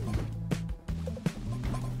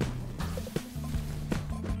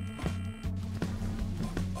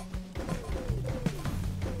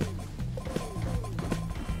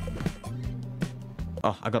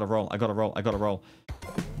 I gotta roll. I gotta roll. I gotta roll.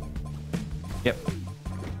 Yep.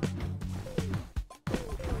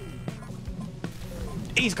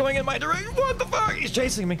 He's going in my direction. What the fuck? He's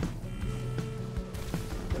chasing me.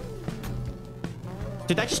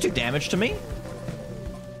 Did that just do damage to me?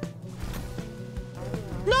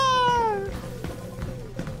 No!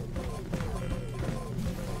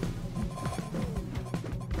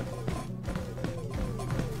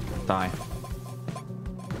 Die.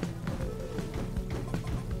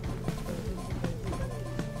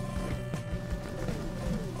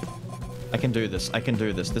 I can do this. I can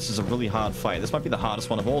do this. This is a really hard fight. This might be the hardest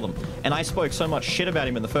one of all of them. And I spoke so much shit about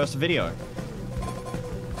him in the first video.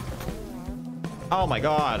 Oh my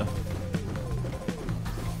god.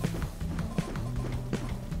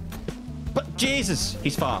 But Jesus!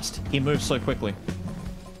 He's fast. He moves so quickly.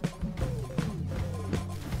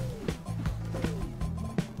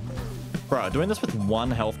 Bro, doing this with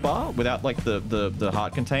one health bar without like the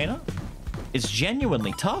heart container is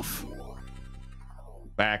genuinely tough.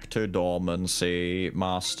 Back to dormancy.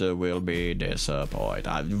 Master will be disappointed.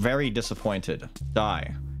 I'm very disappointed.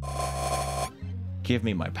 Die. Give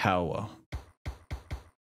me my power.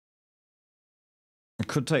 I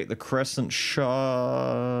could take the crescent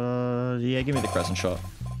shot. Yeah, give me the crescent shot.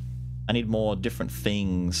 I need more different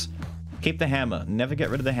things. Keep the hammer. Never get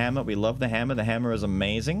rid of the hammer. We love the hammer. The hammer is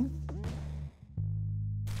amazing.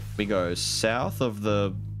 We go south of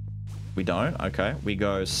the... We don't? Okay. We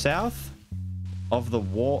go south of the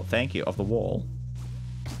wall. Thank you. Of the wall.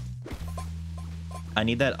 I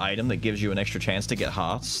need that item that gives you an extra chance to get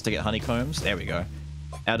hearts, to get honeycombs. There we go.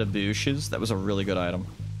 Out of bushes. That was a really good item.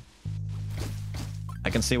 I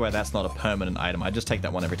can see why that's not a permanent item. I just take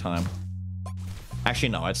that one every time. Actually,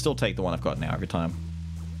 no. I'd still take the one I've got now every time.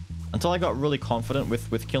 Until I got really confident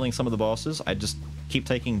with killing some of the bosses, I just keep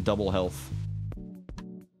taking double health.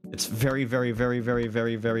 It's very, very, very, very,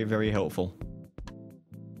 very, very, very helpful.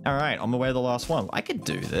 Alright, on my way to the last one. I could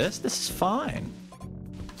do this. This is fine.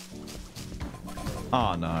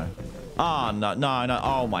 Oh, no. Oh, no, no, no.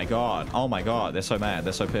 Oh, my God. Oh, my God. They're so mad.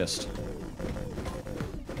 They're so pissed.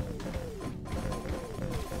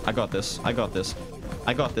 I got this. I got this.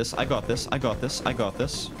 I got this. I got this. I got this. I got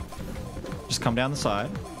this. Just come down the side.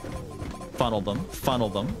 Funnel them. Funnel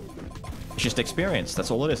them. It's just experience. That's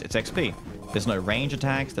all it is. It's XP. There's no range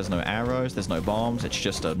attacks. There's no arrows. There's no bombs. It's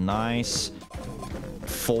just a nice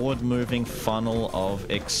forward-moving funnel of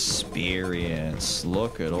experience.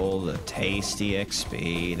 Look at all the tasty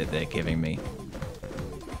XP that they're giving me.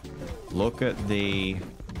 Look at the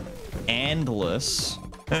endless...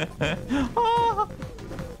 oh!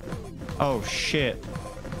 Oh, shit.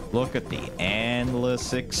 Look at the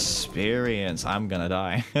endless experience. I'm gonna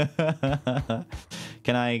die.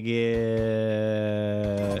 Can I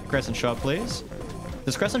get... Crescent shot, please?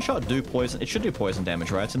 Does Crescent shot do poison? It should do poison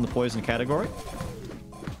damage, right? It's in the poison category.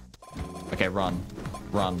 Okay, run.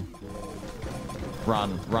 Run.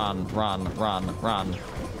 Run, run, run, run, run.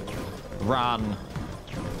 Run.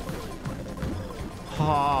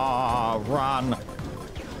 Ah, run.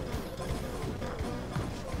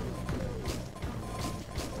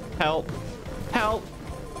 Help. Help.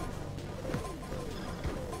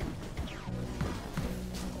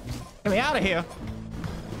 Get me out of here.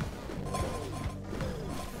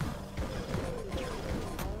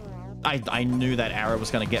 I knew that arrow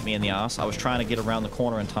was going to get me in the ass. I was trying to get around the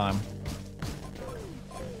corner in time.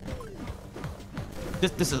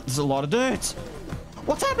 This is a lot of dudes.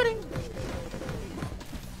 What's happening?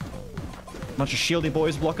 Bunch of shieldy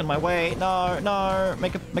boys blocking my way. No, no.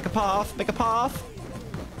 Make a path. Make a path.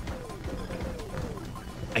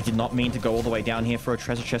 I did not mean to go all the way down here for a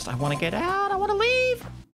treasure chest. I want to get out. I want to leave.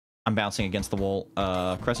 I'm bouncing against the wall.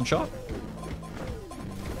 Crescent shot.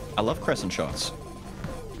 I love crescent shots.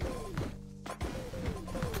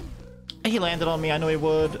 He landed on me. I knew he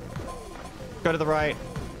would. Go to the right.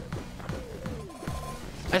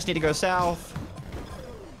 I just need to go south.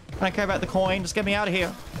 I don't care about the coin. Just get me out of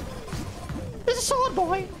here. There's a sword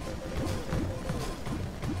boy.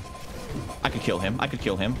 I could kill him. I could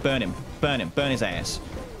kill him. Burn him. Burn him. Burn his ass.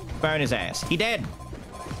 Burn his ass. He dead.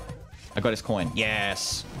 I got his coin.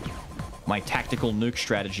 Yes. My tactical nuke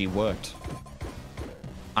strategy worked.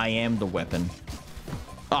 I am the weapon.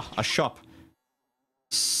 Ah, a shop.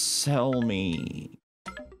 Sell me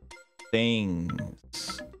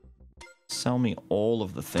things. Sell me all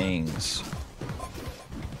of the things.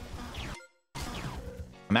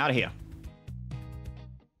 I'm out of here.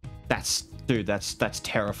 Dude, that's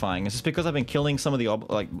terrifying. Is this because I've been killing some of the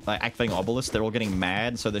activating obelisks? They're all getting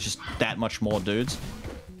mad, so there's just that much more dudes.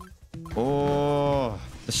 Oh,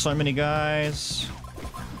 there's so many guys.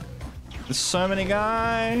 There's so many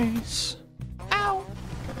guys. Ow.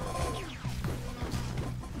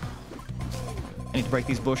 I need to break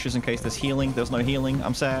these bushes in case there's healing. There's no healing.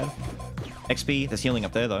 I'm sad. XP. There's healing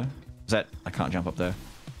up there, though. Is that... I can't jump up there.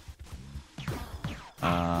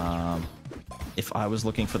 If I was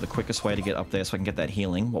looking for the quickest way to get up there so I can get that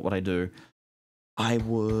healing, what would I do? I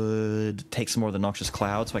would take some more of the noxious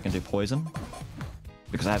cloud so I can do poison.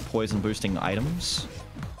 Because I have poison boosting items.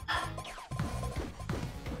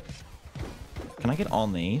 Can I get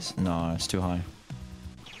on these? No, it's too high.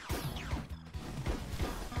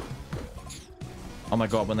 Oh my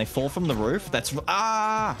god, when they fall from the roof, that's...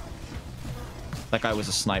 Ah! That guy was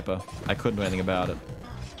a sniper. I couldn't do anything about it.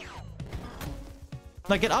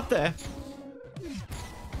 No, get up there!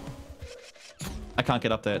 I can't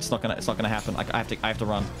get up there. It's not gonna happen. I have to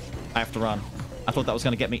run. I have to run. I thought that was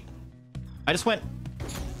gonna get me. I just went...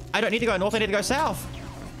 I don't need to go north, I need to go south!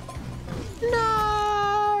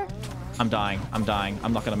 No! I'm dying. I'm dying.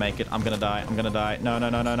 I'm not gonna make it. I'm gonna die. I'm gonna die. No, no,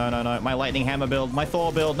 no, no, no, no, no. My lightning hammer build. My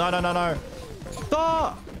Thor build. No, no, no, no.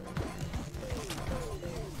 Thor!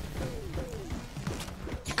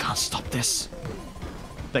 You can't stop this.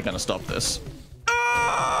 They're gonna stop this.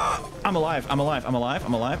 Ah! I'm alive. I'm alive. I'm alive.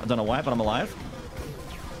 I'm alive. I don't know why, but I'm alive.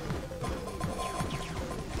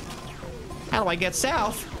 How do I get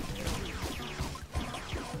south?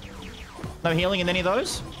 No healing in any of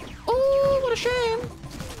those? Oh, what a shame.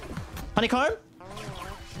 Honeycomb?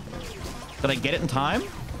 Did I get it in time?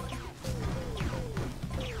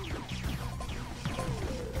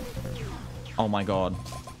 Oh my god.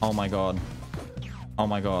 Oh my god. Oh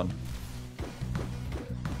my god.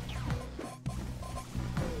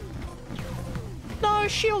 No,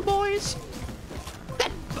 shield boys!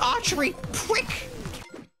 That archery prick!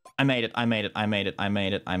 I made it, I made it, I made it, I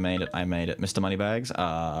made it, I made it, I made it. Mr. Moneybags?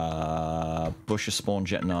 Bushes spawn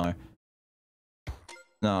jet, no.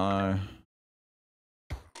 No.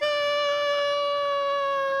 That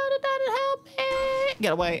doesn't help me!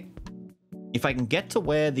 Get away. If I can get to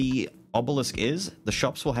where the obelisk is, the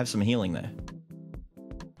shops will have some healing there.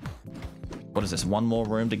 What is this, one more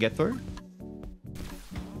room to get through?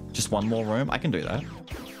 Just one more room? I can do that.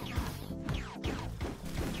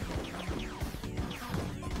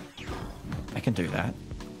 I can do that.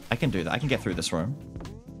 I can do that. I can get through this room.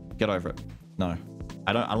 Get over it. No.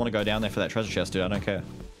 I don't want to go down there for that treasure chest, dude. I don't care.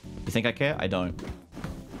 You think I care? I don't.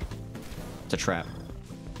 It's a trap.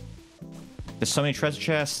 There's so many treasure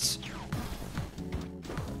chests.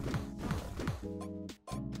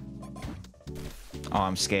 Oh,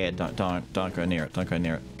 I'm scared. Don't go near it. Don't go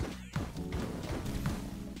near it.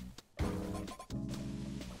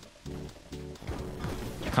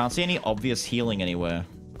 I can't see any obvious healing anywhere.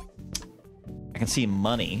 I can see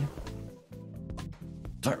money.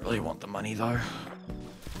 Don't really want the money, though.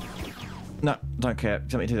 No, don't care.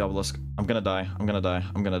 Get me to the obelisk. I'm gonna die. I'm gonna die.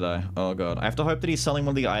 I'm gonna die. Oh, God. I have to hope that he's selling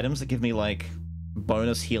one of the items that give me, like,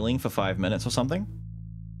 bonus healing for 5 minutes or something.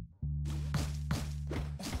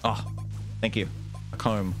 Oh, thank you. A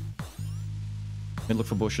comb. Let me look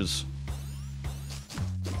for bushes.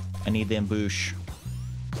 I need them bush.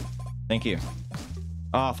 Thank you.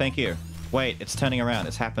 Oh, thank you. Wait, it's turning around.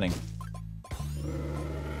 It's happening.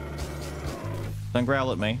 Don't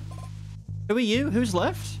growl at me. Who are you? Who's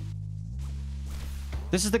left?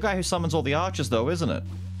 This is the guy who summons all the archers, though, isn't it?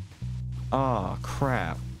 Oh,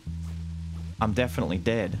 crap. I'm definitely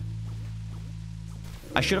dead.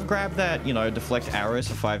 I should have grabbed that, you know, deflect arrows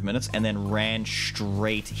for 5 minutes and then ran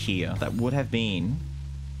straight here. That would have been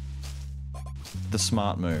the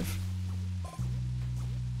smart move.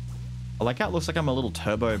 I like how it looks like I'm a little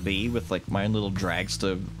turbo bee with, like, my own little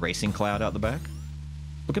dragster racing cloud out the back.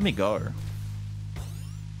 Look at me go.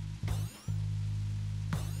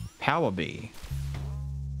 Power bee.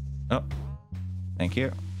 Oh. Thank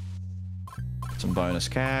you. Some bonus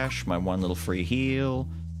cash. My one little free heal.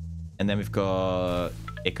 And then we've got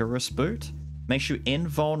Icarus boot. Makes you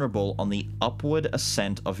invulnerable on the upward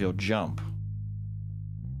ascent of your jump.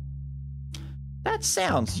 That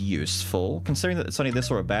sounds useful, considering that it's only this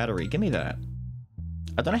or a battery. Give me that.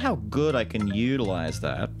 I don't know how good I can utilize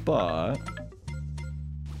that, but...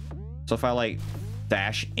 So if I, like,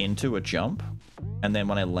 dash into a jump, and then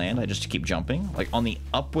when I land, I just keep jumping, like, on the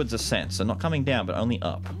upwards ascent. So not coming down, but only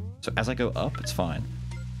up. So as I go up, it's fine.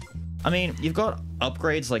 I mean, you've got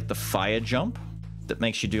upgrades like the fire jump that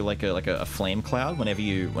makes you do like a flame cloud whenever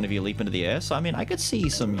you leap into the air. So I mean, I could see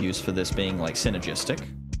some use for this being like synergistic.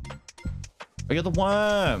 Oh, you're the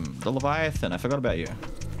worm, the Leviathan. I forgot about you.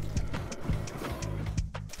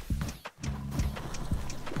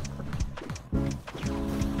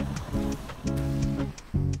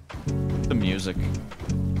 The music.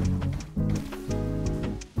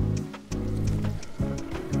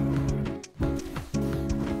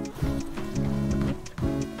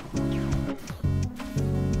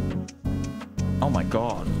 Oh my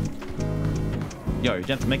god. Yo, you don't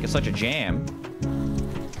have to make it such a jam.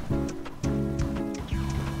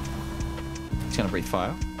 He's gonna breathe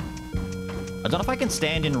fire. I don't know if I can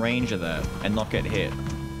stand in range of that and not get hit.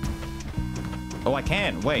 Oh, I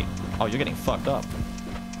can. Wait. Oh, you're getting fucked up.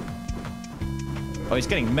 Oh, he's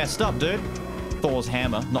getting messed up, dude. Thor's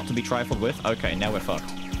hammer, not to be trifled with. Okay, now we're fucked.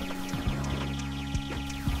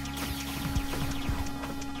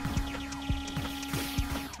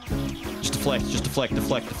 Just deflect, just deflect,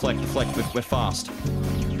 deflect, deflect, deflect. We're fast.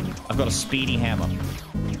 I've got a speedy hammer.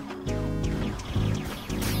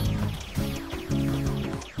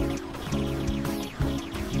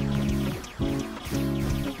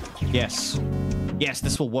 Yes. Yes,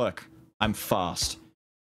 this will work. I'm fast.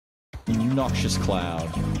 Noxious cloud.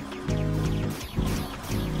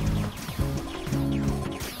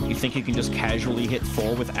 You think you can just casually hit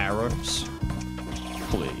Thor with arrows?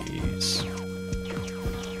 Please.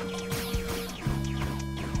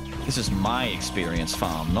 This is my experience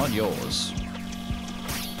farm, not yours.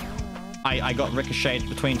 I got ricocheted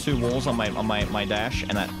between two walls on my dash,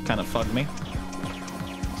 and that kind of fucked me.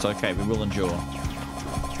 It's okay, we will endure.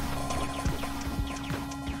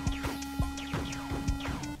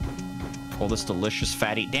 All this delicious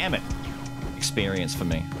fatty, damn it, experience for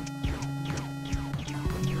me.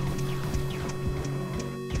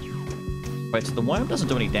 Wait, so the worm doesn't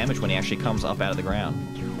do any damage when he actually comes up out of the ground.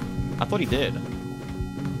 I thought he did.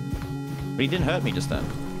 But he didn't hurt me just then.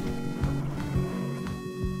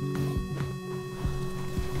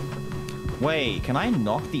 Wait, can I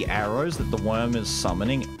knock the arrows that the worm is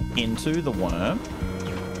summoning into the worm?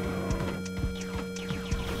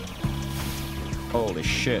 Holy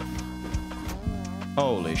shit.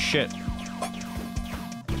 Holy shit.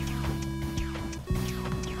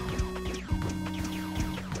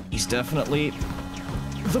 He's definitely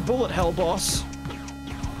the bullet hell boss.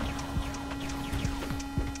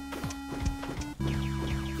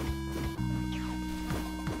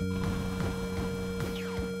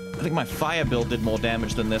 I think my fire build did more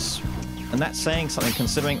damage than this. And that's saying something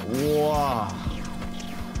considering... Wow.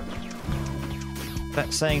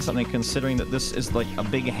 That's saying something considering that this is like a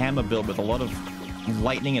big hammer build with a lot of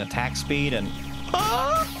lightning and attack speed and...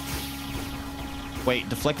 Ah! Wait,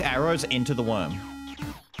 deflect arrows into the worm.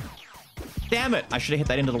 Damn it! I should have hit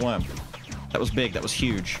that into the worm. That was big. That was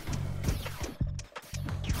huge.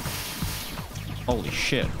 Holy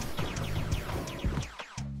shit.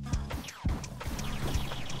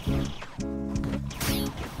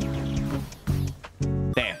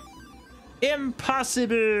 Damn.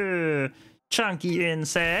 Impossible! Chunky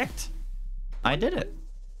insect. I did it.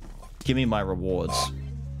 Give me my rewards.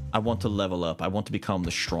 I want to level up. I want to become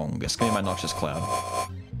the strongest. Give me my Noxious Cloud.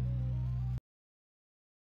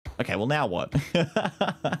 Okay, well now what?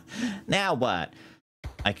 Now what?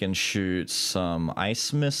 I can shoot some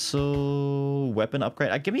ice missile, weapon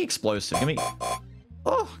upgrade. Give me explosive. Give me...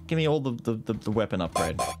 Oh, give me all the weapon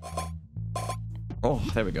upgrade. Oh,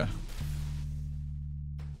 there we go.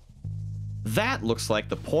 That looks like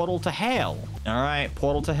the portal to hell. All right,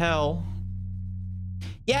 portal to hell.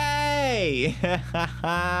 Yay!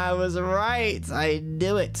 I was right. I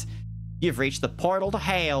knew it. You've reached the portal to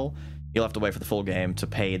hell. You'll have to wait for the full game to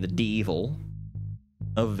pay the devil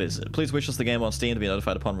a visit. Please wishlist the game on Steam to be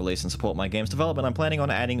notified upon release and support my game's development. I'm planning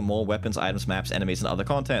on adding more weapons, items, maps, enemies, and other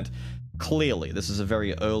content. Clearly, this is a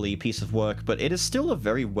very early piece of work, but it is still a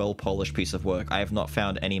very well-polished piece of work. I have not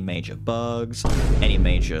found any major bugs, any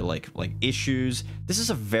major, like issues. This is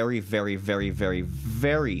a very, very, very, very,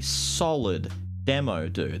 very solid demo,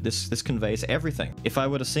 dude. This conveys everything. If I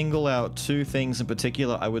were to single out two things in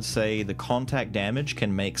particular, I would say the contact damage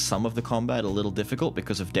can make some of the combat a little difficult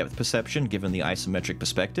because of depth perception, given the isometric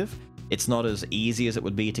perspective. It's not as easy as it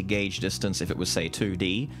would be to gauge distance if it was, say,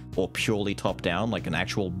 2D or purely top-down, like an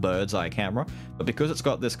actual bird's eye camera. But because it's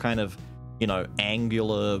got this kind of, you know,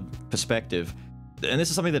 angular perspective, and this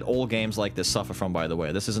is something that all games like this suffer from, by the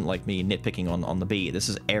way. This isn't like me nitpicking on the B. This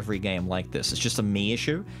is every game like this. It's just a me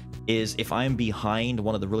issue, is if I'm behind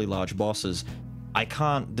one of the really large bosses, I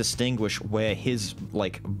can't distinguish where his,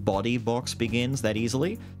 like, body box begins that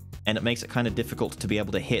easily, and it makes it kind of difficult to be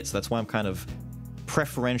able to hit. So that's why I'm kind of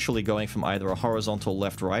preferentially going from either a horizontal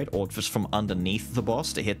left-right or just from underneath the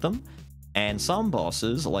boss to hit them. And some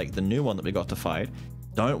bosses, like the new one that we got to fight,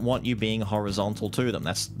 don't want you being horizontal to them.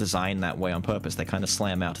 That's designed that way on purpose. They kind of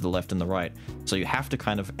slam out to the left and the right. So you have to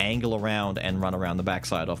kind of angle around and run around the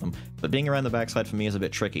backside of them. But being around the backside for me is a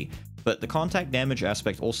bit tricky. But the contact damage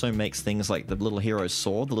aspect also makes things like the little hero's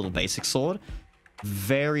sword, the little basic sword,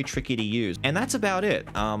 very tricky to use. And that's about it.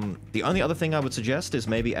 The only other thing I would suggest is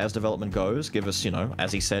maybe as development goes, give us, you know,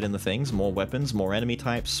 as he said in the things, more weapons, more enemy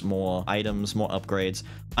types, more items, more upgrades.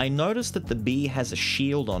 I noticed that the bee has a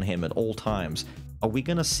shield on him at all times. Are we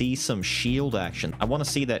gonna see some shield action? I want to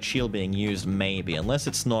see that shield being used, maybe, unless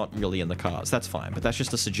it's not really in the cards. That's fine, but that's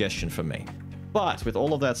just a suggestion for me. But with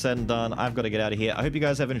all of that said and done, I've got to get out of here. I hope you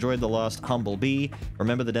guys have enjoyed the last Humble Bee.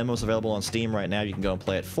 Remember, the demo is available on Steam right now. You can go and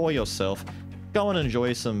play it for yourself. Go and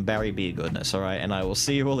enjoy some Barry Bee goodness, alright? And I will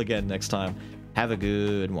see you all again next time. Have a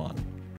good one.